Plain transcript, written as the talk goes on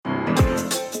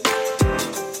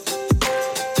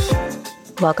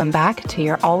Welcome back to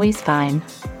You're Always Fine,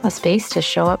 a space to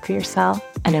show up for yourself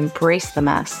and embrace the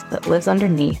mess that lives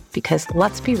underneath because,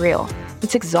 let's be real,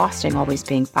 it's exhausting always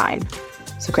being fine.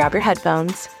 So grab your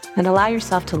headphones and allow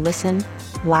yourself to listen,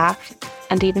 laugh,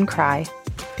 and even cry,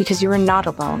 because you are not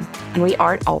alone and we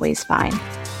aren't always fine.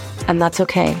 And that's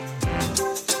okay.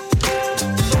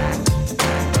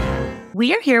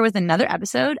 We are here with another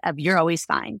episode of You're Always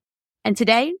Fine. And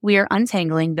today we are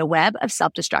untangling the web of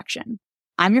self-destruction.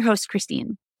 I'm your host,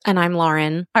 Christine. And I'm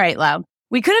Lauren. All right, Lau.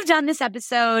 We could have done this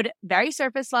episode very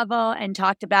surface level and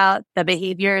talked about the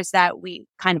behaviors that we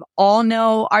kind of all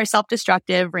know are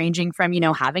self-destructive, ranging from,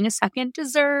 having a second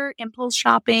dessert, impulse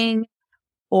shopping,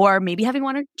 or maybe having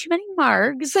one or too many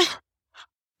margs.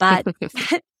 But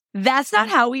that's not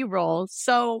how we roll.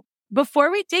 So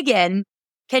before we dig in,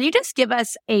 can you just give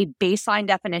us a baseline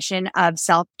definition of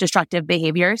self-destructive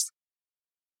behaviors?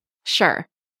 Sure.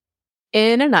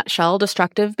 In a nutshell,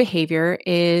 destructive behavior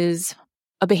is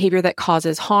a behavior that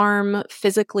causes harm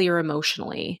physically or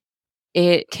emotionally.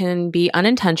 It can be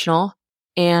unintentional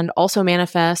and also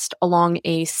manifest along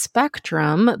a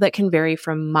spectrum that can vary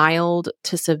from mild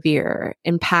to severe,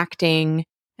 impacting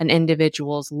an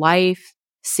individual's life,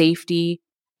 safety,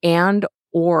 and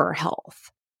or health.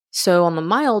 So on the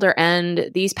milder end,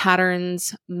 these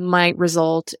patterns might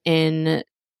result in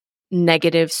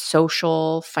negative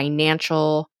social,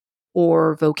 financial,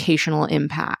 or vocational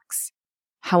impacts.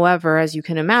 However, as you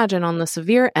can imagine, on the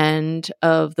severe end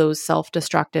of those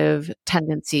self-destructive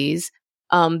tendencies,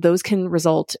 those can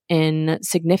result in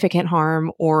significant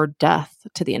harm or death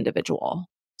to the individual.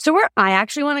 So where I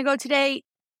actually want to go today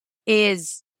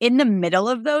is in the middle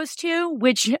of those two,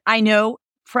 which I know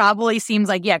probably seems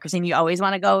like, yeah, Christine, you always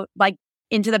want to go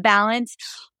into the balance.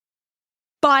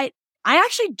 But I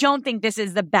actually don't think this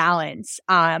is the balance.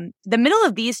 The middle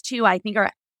of these two, I think,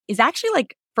 is actually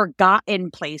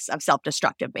forgotten place of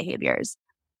self-destructive behaviors,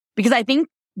 because I think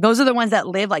those are the ones that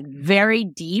live very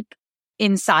deep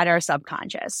inside our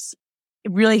subconscious.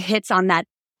 It really hits on that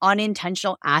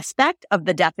unintentional aspect of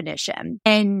the definition.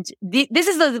 And this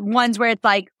is the ones where it's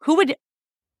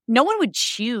no one would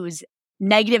choose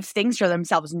negative things for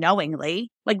themselves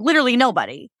knowingly, literally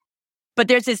nobody. But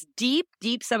there's this deep,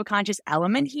 deep subconscious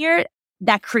element here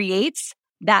that creates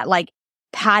that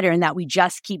pattern that we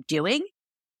just keep doing.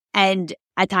 And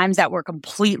at times that we're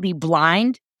completely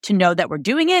blind to know that we're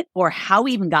doing it or how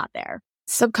we even got there.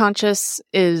 Subconscious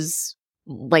is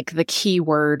the key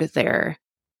word there,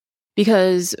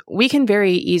 because we can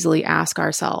very easily ask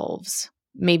ourselves,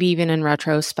 maybe even in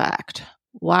retrospect,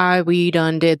 why we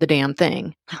done did the damn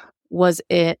thing. Was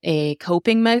it a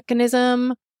coping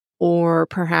mechanism? Or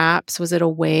perhaps was it a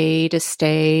way to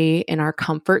stay in our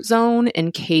comfort zone,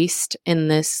 encased in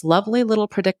this lovely little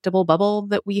predictable bubble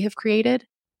that we have created?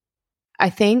 I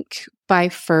think by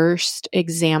first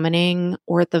examining,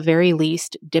 or at the very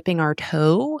least dipping our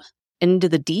toe into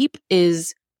the deep,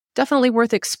 is definitely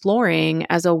worth exploring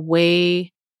as a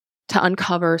way to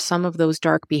uncover some of those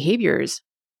dark behaviors.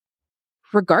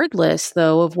 Regardless,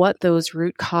 though, of what those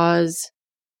root cause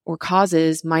or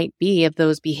causes might be of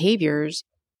those behaviors,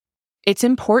 it's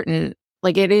important.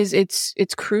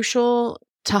 It's crucial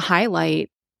to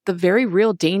highlight the very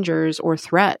real dangers or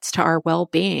threats to our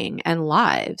well-being and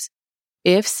lives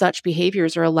if such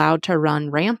behaviors are allowed to run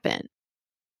rampant.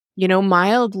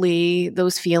 Mildly,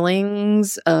 those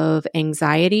feelings of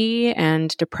anxiety and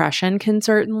depression can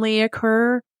certainly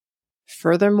occur.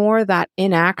 Furthermore, that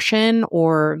inaction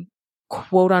or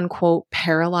quote unquote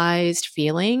paralyzed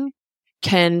feeling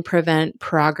can prevent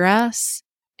progress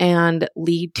and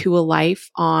lead to a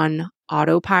life on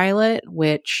autopilot,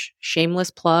 which, shameless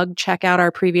plug, check out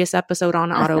our previous episode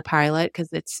on autopilot, because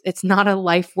it's not a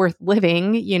life worth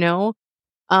living,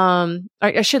 I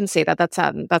shouldn't say that.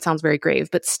 That sounds very grave,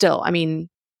 but still,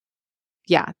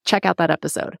 yeah, check out that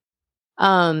episode.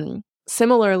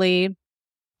 Similarly,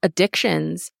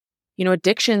 addictions, they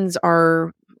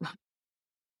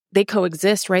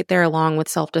coexist right there along with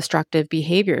self-destructive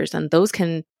behaviors, and those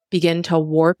can begin to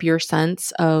warp your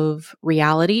sense of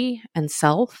reality and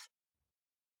self.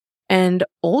 And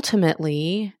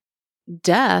ultimately,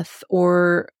 death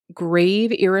or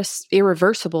grave,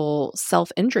 irreversible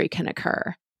self-injury can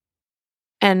occur.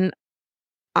 And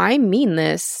I mean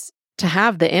this to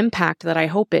have the impact that I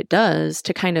hope it does,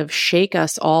 to kind of shake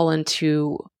us all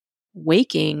into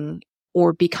waking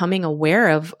or becoming aware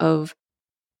of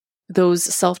those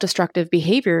self-destructive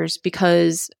behaviors,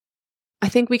 because I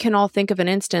think we can all think of an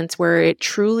instance where it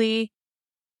truly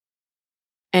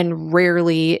and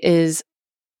rarely is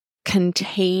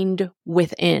contained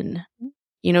within.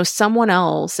 Someone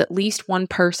else, at least one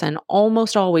person,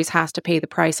 almost always has to pay the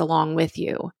price along with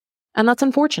you. And that's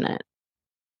unfortunate.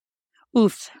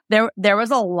 Oof, there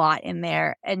was a lot in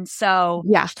there. And so,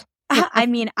 Yeah. I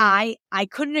mean, I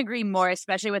couldn't agree more,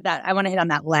 especially with that. I want to hit on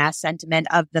that last sentiment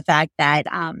of the fact that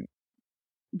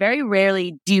very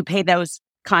rarely do you pay those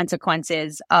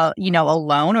consequences,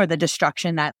 alone, or the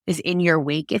destruction that is in your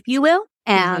wake, if you will.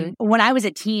 And when I was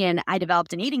a teen, I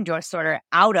developed an eating disorder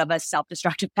out of a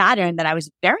self-destructive pattern that I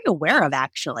was very aware of,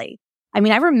 actually. I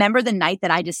mean, I remember the night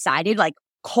that I decided, like,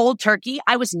 cold turkey,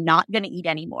 I was not going to eat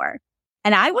anymore.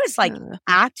 And I was like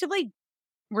actively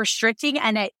restricting,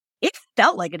 and it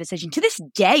felt like a decision. To this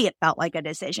day, it felt like a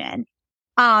decision.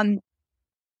 Of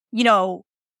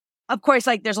course,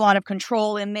 like, there's a lot of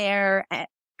control in there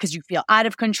because you feel out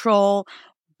of control.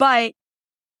 But,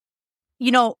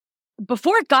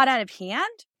 before it got out of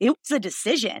hand, it was a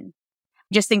decision.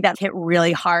 I just think that hit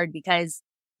really hard because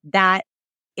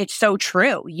it's so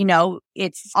true.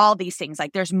 It's all these things.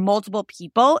 Like, there's multiple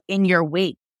people in your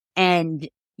wake, and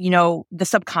the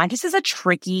subconscious is a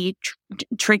tricky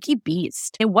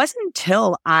beast. It wasn't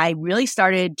until I really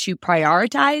started to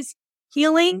prioritize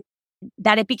healing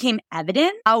that it became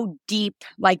evident how deep,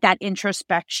 like, that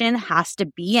introspection has to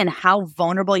be and how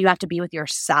vulnerable you have to be with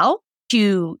yourself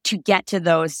to get to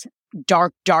those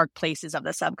dark places of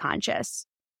the subconscious.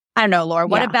 I don't know, Laura,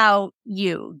 what about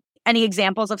you? Any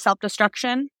examples of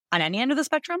self-destruction on any end of the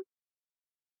spectrum?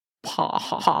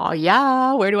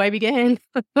 Yeah, where do I begin?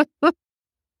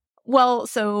 Well,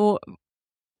 so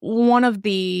one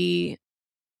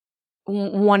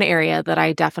area that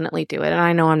I definitely do it, and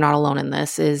I know I'm not alone in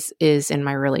this, is in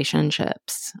my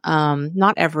relationships.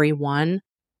 Not everyone,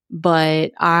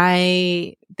 but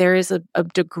there is a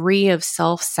degree of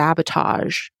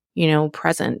self-sabotage,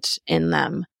 present in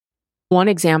them. One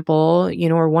example,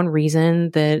 or one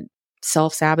reason that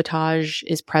self-sabotage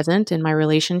is present in my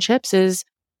relationships is,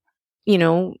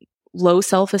 low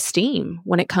self-esteem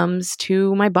when it comes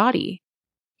to my body.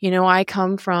 I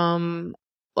come from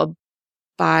a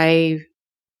biracial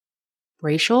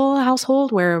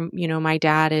household where, my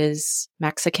dad is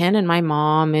Mexican and my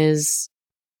mom is,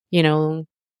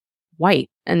 white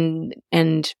and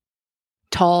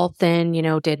tall, thin,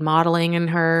 did modeling in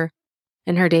her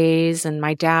days. And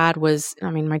my dad was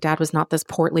not this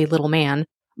portly little man,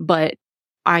 but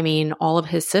all of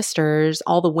his sisters,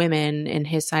 all the women in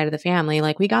his side of the family,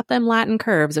 like, we got them Latin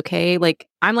curves, okay? Like,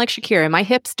 I'm like Shakira, my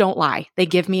hips don't lie. They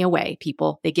give me away,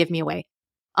 people. They give me away.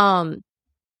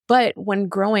 But when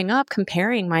growing up,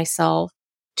 comparing myself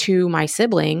to my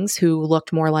siblings who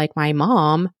looked more like my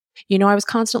mom, I was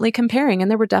constantly comparing. And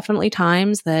there were definitely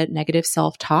times that negative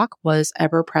self-talk was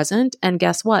ever present. And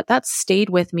guess what? That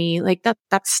stayed with me. Like,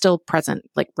 that's still present,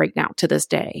 like, right now to this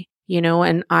day,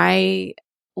 and I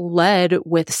led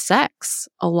with sex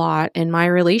a lot in my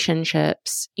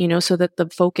relationships, so that the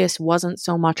focus wasn't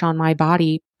so much on my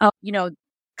body.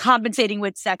 Compensating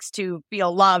with sex to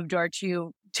feel loved or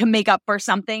to make up for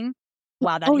something.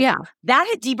 Wow. That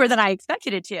hit deeper than I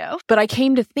expected it to. But I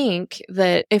came to think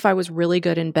that if I was really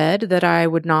good in bed, that I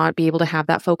would not be able to have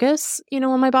that focus,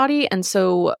 on my body. And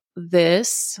so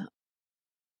these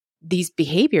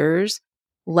behaviors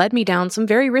led me down some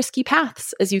very risky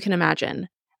paths, as you can imagine.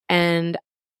 And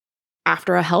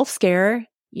after a health scare,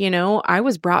 I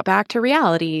was brought back to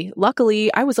reality.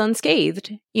 Luckily, I was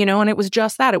unscathed, and it was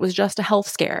just that. It was just a health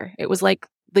scare. It was like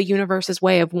the universe's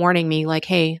way of warning me, like,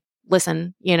 hey,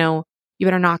 listen, you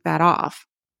better knock that off.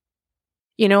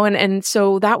 And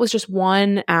so that was just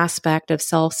one aspect of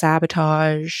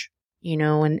self-sabotage,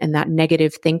 and that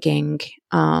negative thinking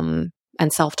and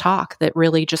self-talk that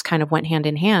really just kind of went hand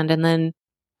in hand. And then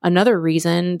another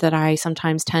reason that I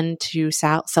sometimes tend to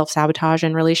self-sabotage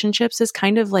in relationships is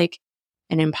kind of like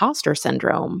an imposter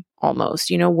syndrome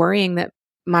almost, worrying that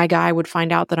my guy would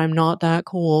find out that I'm not that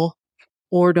cool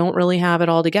or don't really have it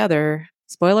all together.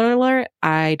 Spoiler alert,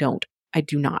 I don't. I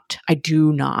do not.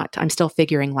 I'm still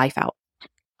figuring life out.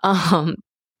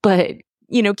 But,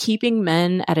 keeping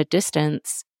men at a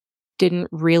distance didn't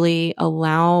really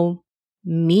allow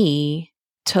me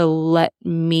to let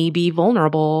me be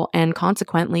vulnerable and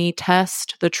consequently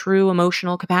test the true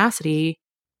emotional capacity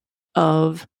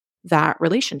of that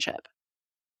relationship.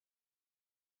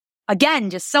 Again,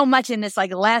 just so much in this,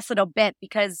 like, last little bit,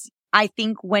 because I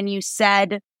think when you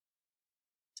said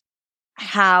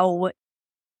how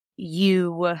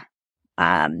you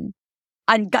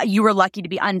you were lucky to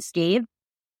be unscathed,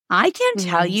 I can't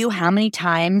tell you how many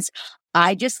times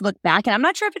I just look back, and I'm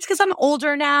not sure if it's because I'm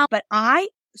older now, but I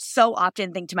so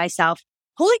often think to myself,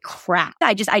 holy crap.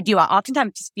 I do. I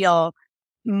oftentimes just feel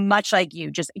much like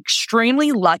you, just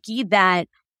extremely lucky that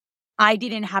I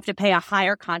didn't have to pay a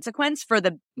higher consequence for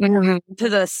to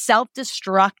the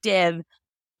self-destructive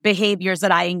behaviors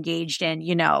that I engaged in,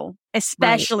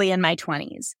 especially in my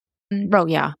 20s. Oh,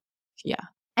 yeah. Yeah.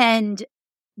 And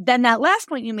then that last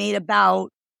point you made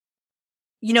about,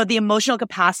 the emotional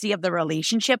capacity of the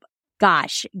relationship.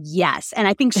 Gosh, yes. And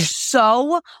I think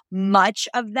so much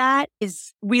of that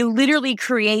is we literally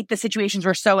create the situations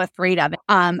we're so afraid of.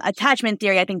 Attachment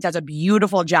theory, I think, does a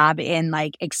beautiful job in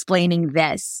like explaining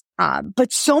this.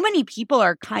 But so many people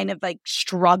are kind of like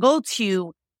struggle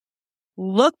to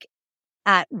look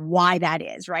at why that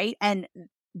is, right? And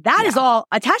that is all,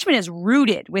 attachment is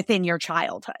rooted within your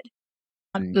childhood.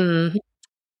 Mhm.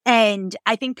 And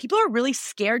I think people are really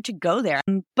scared to go there.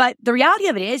 But the reality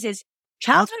of it is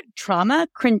childhood trauma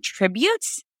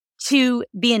contributes to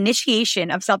the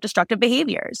initiation of self-destructive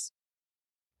behaviors.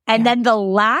 And then the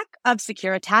lack of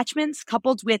secure attachments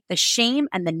coupled with the shame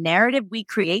and the narrative we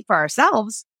create for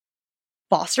ourselves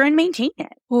foster and maintain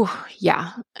it. Ooh,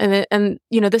 yeah. And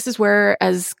this is where,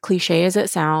 as cliche as it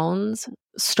sounds,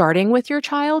 starting with your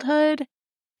childhood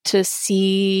to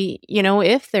see,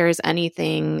 if there's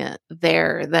anything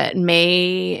there that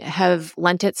may have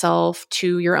lent itself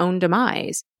to your own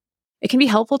demise. It can be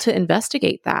helpful to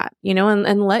investigate that,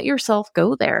 and let yourself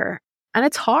go there. And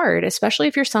it's hard, especially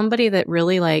if you're somebody that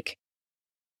really like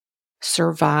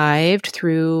survived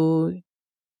through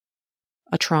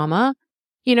a trauma,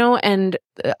 and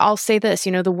I'll say this,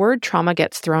 the word trauma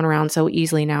gets thrown around so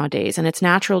easily nowadays, and it's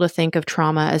natural to think of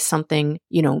trauma as something,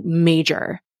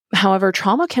 major. However,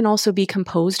 trauma can also be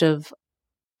composed of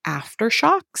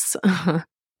aftershocks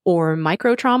or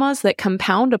micro traumas that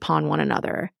compound upon one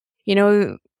another.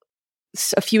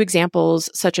 A few examples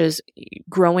such as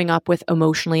growing up with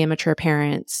emotionally immature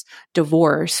parents,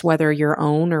 divorce, whether your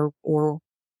own or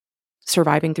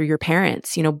surviving through your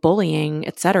parents, bullying,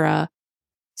 etc.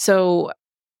 So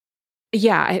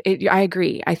yeah, I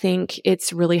agree. I think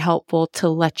it's really helpful to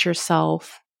let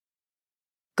yourself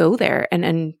go there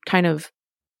and kind of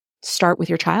start with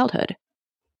your childhood.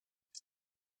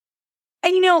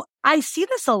 And, I see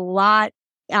this a lot,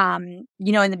 in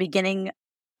the beginning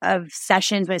of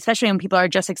sessions, but especially when people are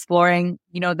just exploring,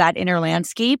 that inner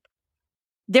landscape.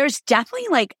 There's definitely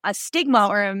like a stigma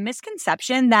or a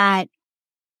misconception that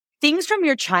things from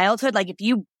your childhood, like if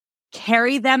you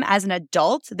carry them as an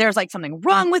adult, there's like something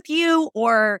wrong with you,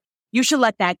 or you should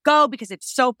let that go because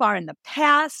it's so far in the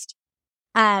past.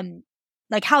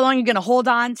 Like how long are you going to hold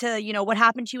on to, what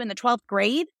happened to you in the 12th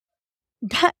grade?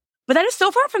 But that is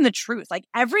so far from the truth. Like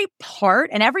every part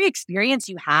and every experience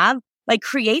you have, like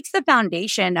creates the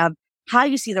foundation of how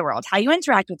you see the world, how you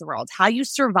interact with the world, how you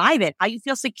survive it, how you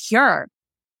feel secure.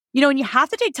 And you have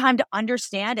to take time to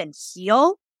understand and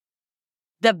heal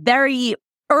the very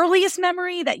earliest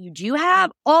memory that you do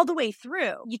have all the way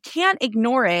through. You can't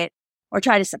ignore it or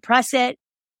try to suppress it.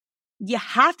 You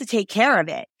have to take care of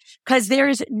it because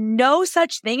there's no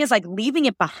such thing as like leaving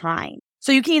it behind.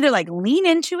 So you can either like lean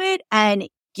into it and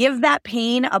give that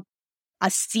pain a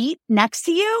seat next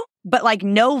to you, but like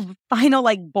no final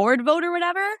like board vote or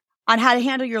whatever on how to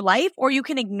handle your life, or you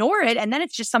can ignore it and then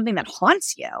it's just something that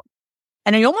haunts you.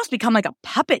 And you almost become like a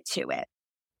puppet to it.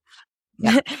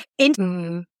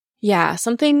 Yeah,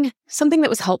 something that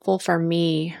was helpful for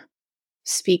me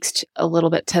speaks a little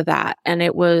bit to that. And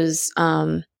it was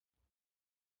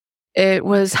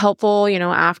helpful,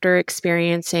 after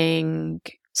experiencing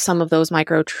some of those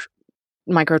micro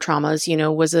traumas,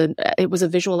 it was a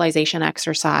visualization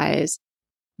exercise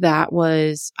that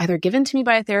was either given to me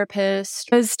by a therapist,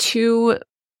 was to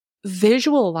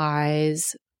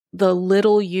visualize the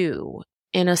little you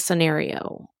in a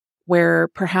scenario where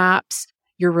perhaps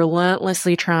you're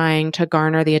relentlessly trying to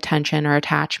garner the attention or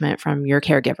attachment from your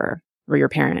caregiver or your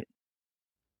parent.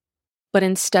 But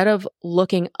instead of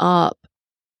looking up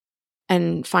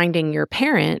and finding your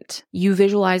parent, you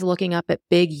visualize looking up at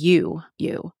big you,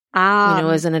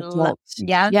 as an adult.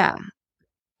 Yeah.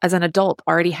 As an adult,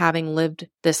 already having lived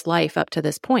this life up to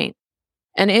this point.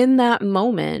 And in that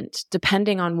moment,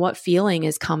 depending on what feeling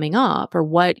is coming up or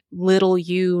what little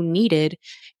you needed,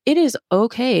 it is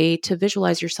okay to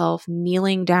visualize yourself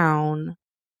kneeling down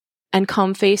and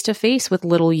come face to face with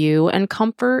little you and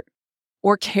comfort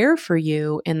or care for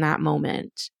you in that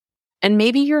moment. And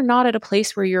maybe you're not at a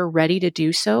place where you're ready to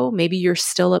do so. Maybe you're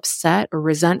still upset or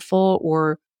resentful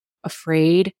or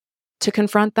afraid to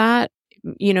confront that,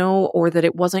 or that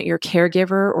it wasn't your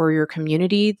caregiver or your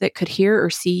community that could hear or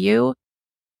see you.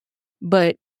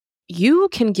 But you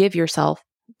can give yourself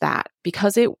that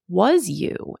because it was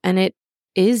you and it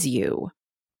is you.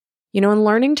 And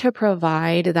learning to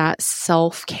provide that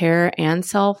self-care and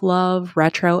self-love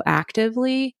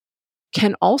retroactively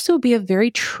can also be a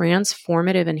very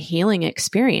transformative and healing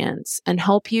experience and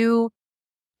help you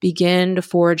begin to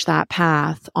forge that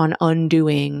path on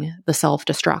undoing the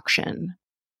self-destruction.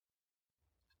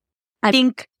 I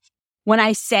think when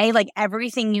I say like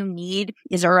everything you need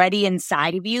is already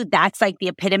inside of you, that's like the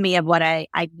epitome of what I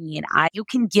mean. You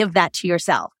can give that to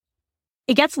yourself.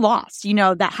 It gets lost,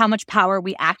 that how much power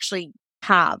we actually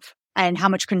have and how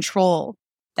much control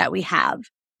that we have.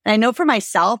 And I know for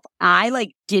myself, I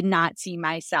like did not see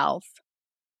myself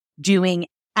doing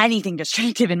anything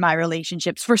destructive in my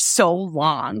relationships for so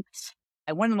long.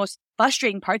 And one of the most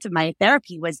frustrating parts of my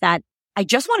therapy was that I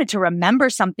just wanted to remember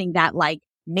something that like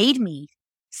made me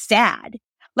sad.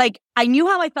 Like I knew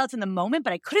how I felt in the moment,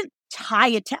 but I couldn't tie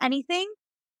it to anything.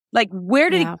 Like where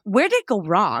did it go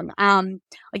wrong?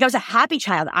 Like I was a happy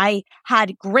child. I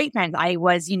had great friends. I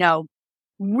was,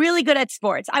 really good at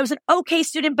sports. I was an okay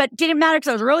student, but didn't matter because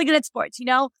I was really good at sports,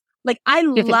 like I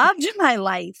loved my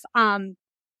life.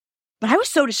 But I was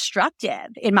so destructive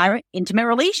in my intimate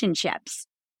relationships.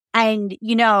 And,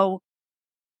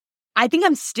 I think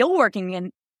I'm still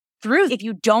working through. If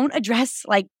you don't address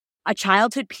like a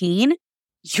childhood pain,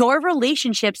 your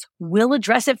relationships will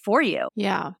address it for you.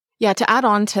 Yeah. Yeah. To add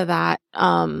on to that,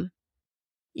 and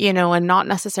not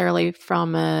necessarily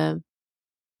from an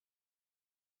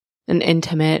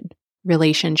intimate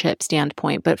relationship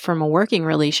standpoint, but from a working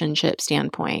relationship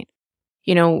standpoint,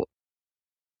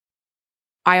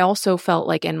 I also felt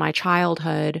like in my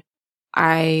childhood,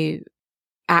 I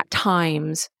at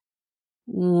times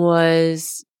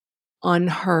was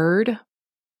unheard,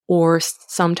 or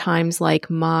sometimes like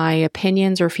my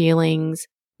opinions or feelings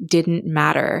didn't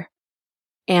matter.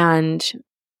 And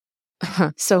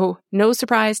so no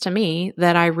surprise to me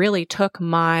that I really took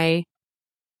my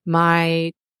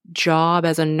job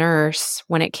as a nurse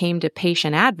when it came to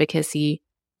patient advocacy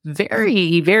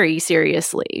very, very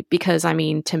seriously, because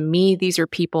to me, these are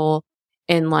people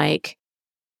in like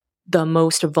the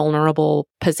most vulnerable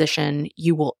position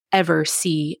you will ever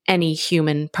see any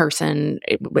human person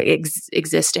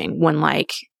existing, when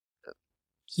like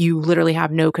you literally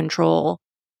have no control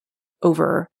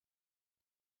over,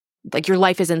 like your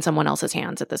life is in someone else's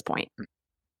hands at this point.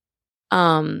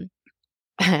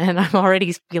 And I'm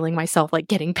already feeling myself like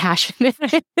getting passionate.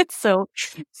 So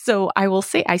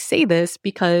I say this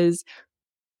because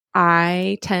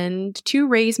I tend to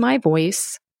raise my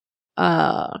voice.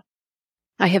 I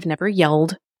have never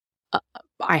yelled.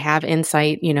 I have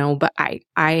insight, but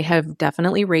I have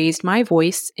definitely raised my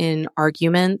voice in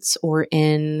arguments or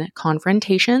in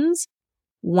confrontations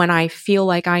when I feel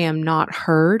like I am not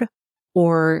heard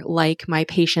or like my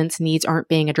patient's needs aren't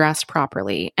being addressed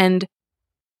properly. And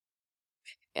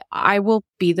I will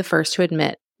be the first to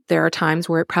admit there are times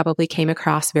where it probably came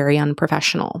across very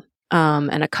unprofessional.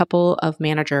 And a couple of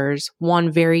managers,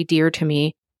 one very dear to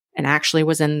me and actually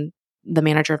was in the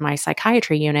manager of my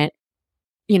psychiatry unit,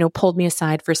 pulled me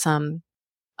aside for some,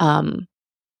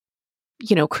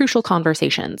 crucial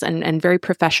conversations and very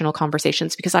professional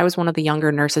conversations, because I was one of the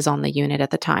younger nurses on the unit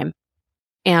at the time.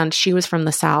 And she was from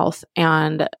the South.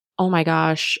 And oh my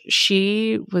gosh,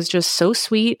 she was just so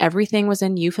sweet. Everything was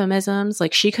in euphemisms.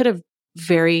 Like she could have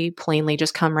very plainly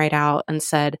just come right out and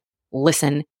said,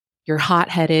 listen, you're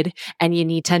hot-headed and you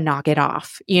need to knock it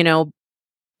off,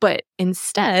 But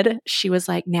instead, she was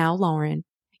like, now, Lauren,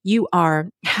 you are,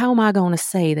 how am I going to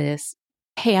say this?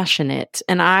 Passionate.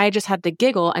 And I just had to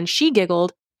giggle, and she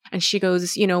giggled and she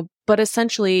goes, but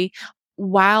essentially,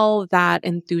 while that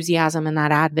enthusiasm and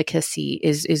that advocacy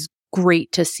is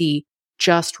great to see,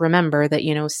 just remember that,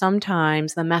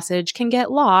 sometimes the message can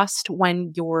get lost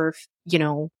when you're,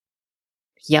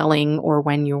 yelling, or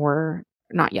when you're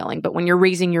not yelling, but when you're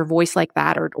raising your voice like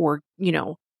that, or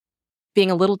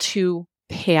being a little too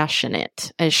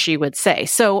passionate, as she would say.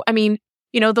 So,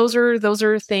 those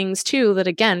are things too that,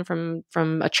 again, from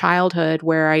a childhood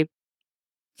where I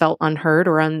felt unheard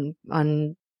or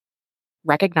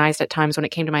unrecognized at times when it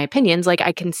came to my opinions, like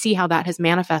I can see how that has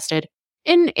manifested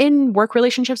in work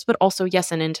relationships, but also,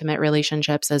 yes, in intimate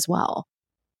relationships as well.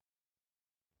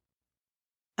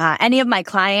 Any of my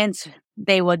clients,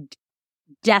 they would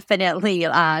definitely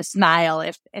smile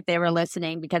if they were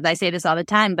listening, because I say this all the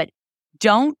time, but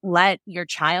don't let your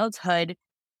childhood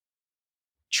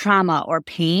trauma or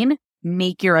pain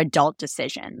make your adult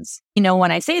decisions.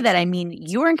 When I say that, I mean,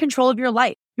 you're in control of your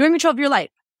life. You're in control of your life.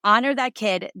 Honor that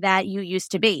kid that you used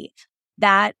to be,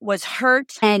 that was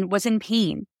hurt and was in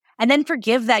pain. And then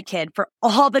forgive that kid for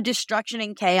all the destruction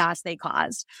and chaos they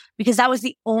caused, because that was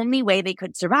the only way they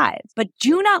could survive. But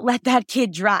do not let that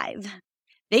kid drive.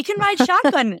 They can ride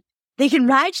shotgun. They can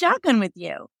ride shotgun with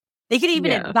you. They can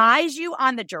even advise you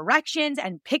on the directions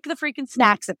and pick the freaking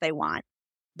snacks if they want.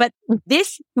 But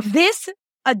this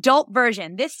adult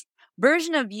version, this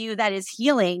version of you that is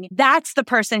healing, that's the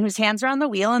person whose hands are on the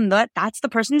wheel, and that's the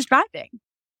person who's driving.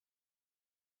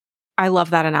 I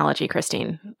love that analogy,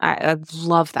 Christine. I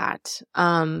love that.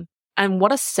 And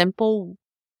what a simple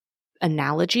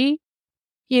analogy,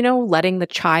 letting the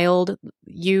child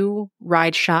you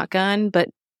ride shotgun, but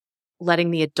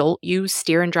letting the adult you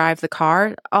steer and drive the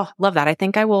car. Oh, love that. I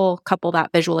think I will couple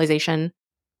that visualization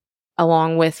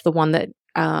along with the one that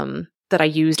I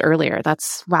used earlier.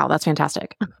 That's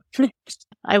fantastic.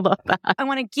 I love that. I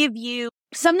want to give you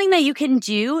something that you can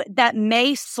do that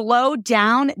may slow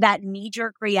down that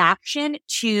knee-jerk reaction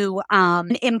to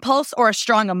an impulse or a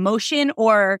strong emotion,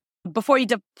 or before you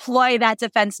deploy that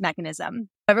defense mechanism.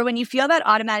 However, when you feel that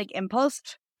automatic impulse,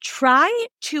 try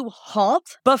to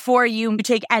halt before you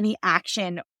take any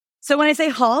action. So when I say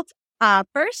halt,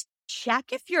 first, check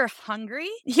if you're hungry.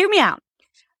 Hear me out.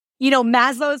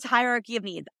 Maslow's hierarchy of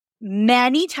needs.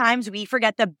 Many times we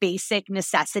forget the basic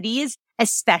necessities,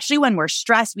 especially when we're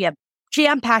stressed. We have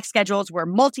jam-packed schedules. We're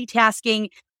multitasking.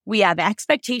 We have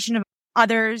expectation of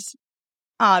others,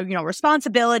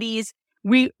 responsibilities.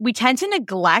 We tend to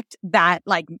neglect that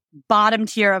bottom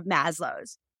tier of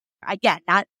Maslow's. Again,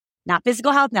 not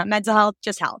physical health, not mental health,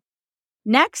 just health.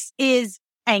 Next is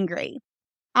angry.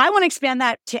 I want to expand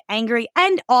that to angry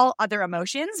and all other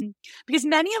emotions, because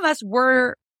many of us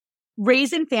were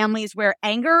raised in families where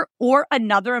anger or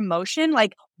another emotion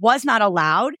was not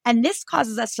allowed. And this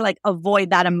causes us to avoid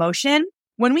that emotion.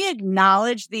 When we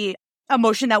acknowledge the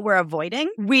emotion that we're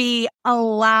avoiding, we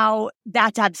allow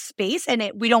that to have space,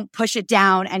 and we don't push it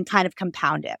down and kind of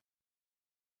compound it.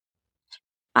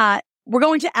 We're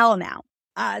going to L now.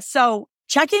 So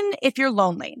check in if you're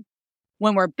lonely.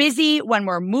 When we're busy, when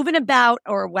we're moving about,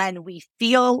 or when we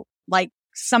feel like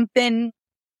something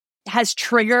has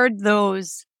triggered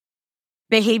those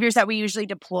behaviors that we usually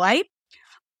deploy,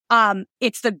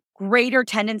 it's the greater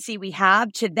tendency we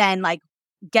have to then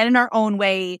get in our own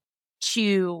way,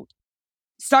 to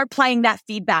start playing that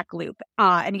feedback loop.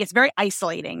 And it gets very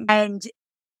isolating. And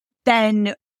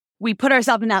then we put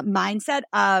ourselves in that mindset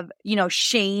of,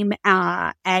 shame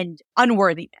and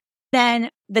unworthiness. Then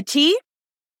the T,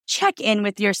 check in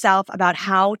with yourself about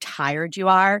how tired you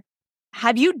are.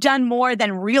 Have you done more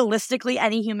than realistically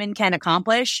any human can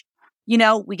accomplish?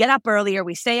 We get up earlier,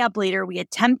 we stay up later, we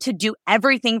attempt to do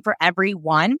everything for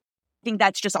everyone. I think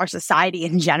that's just our society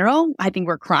in general. I think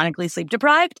we're chronically sleep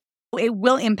deprived. It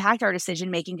will impact our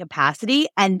decision-making capacity.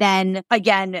 And then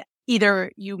again,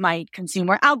 either you might consume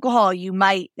more alcohol, you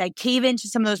might cave into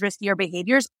some of those riskier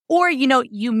behaviors, or,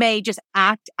 you may just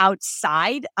act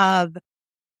outside of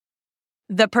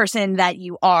the person that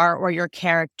you are or your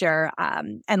character,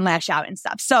 and lash out and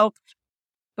stuff. So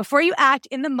before you act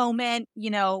in the moment,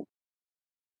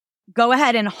 go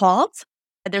ahead and halt.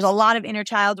 There's a lot of inner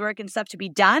child work and stuff to be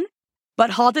done, but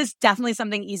halt is definitely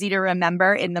something easy to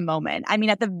remember in the moment. I mean,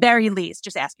 at the very least,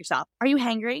 just ask yourself, are you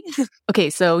hangry? Okay,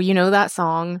 so that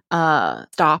song,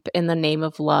 Stop in the Name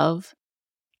of Love?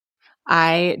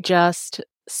 I just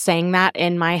sang that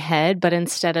in my head, but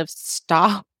instead of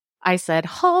stop, I said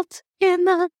halt in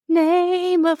the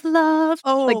name of love.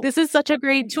 Oh, this is such a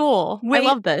great tool. I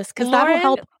love this because that'll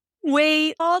help.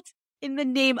 Halt in the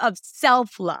name of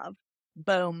self-love.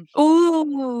 Boom.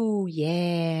 Ooh,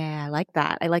 yeah. I like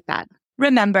that.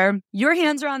 Remember, your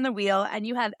hands are on the wheel and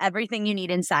you have everything you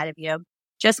need inside of you.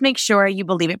 Just make sure you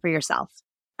believe it for yourself.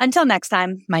 Until next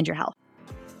time, mind your health.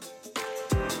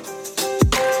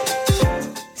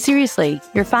 Seriously,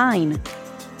 you're fine.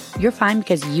 You're fine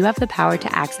because you have the power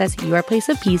to access your place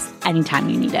of peace anytime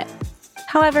you need it.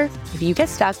 However, if you get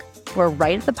stuck, we're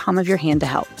right at the palm of your hand to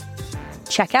help.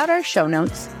 Check out our show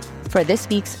notes for this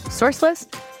week's source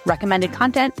list, recommended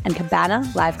content, and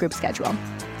Cabana live group schedule.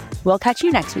 We'll catch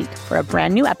you next week for a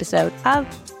brand new episode of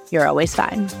You're Always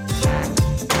Fine.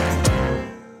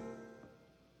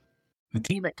 The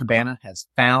team at Cabana has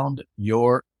found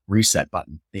your reset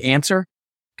button. The answer?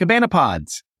 Cabana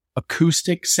Pods.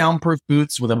 Acoustic, soundproof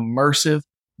booths with immersive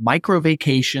micro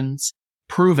vacations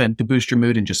proven to boost your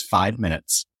mood in just 5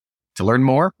 minutes. To learn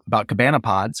more about Cabana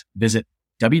Pods, visit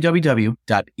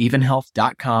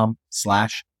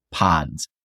www.evenhealth.com/pods.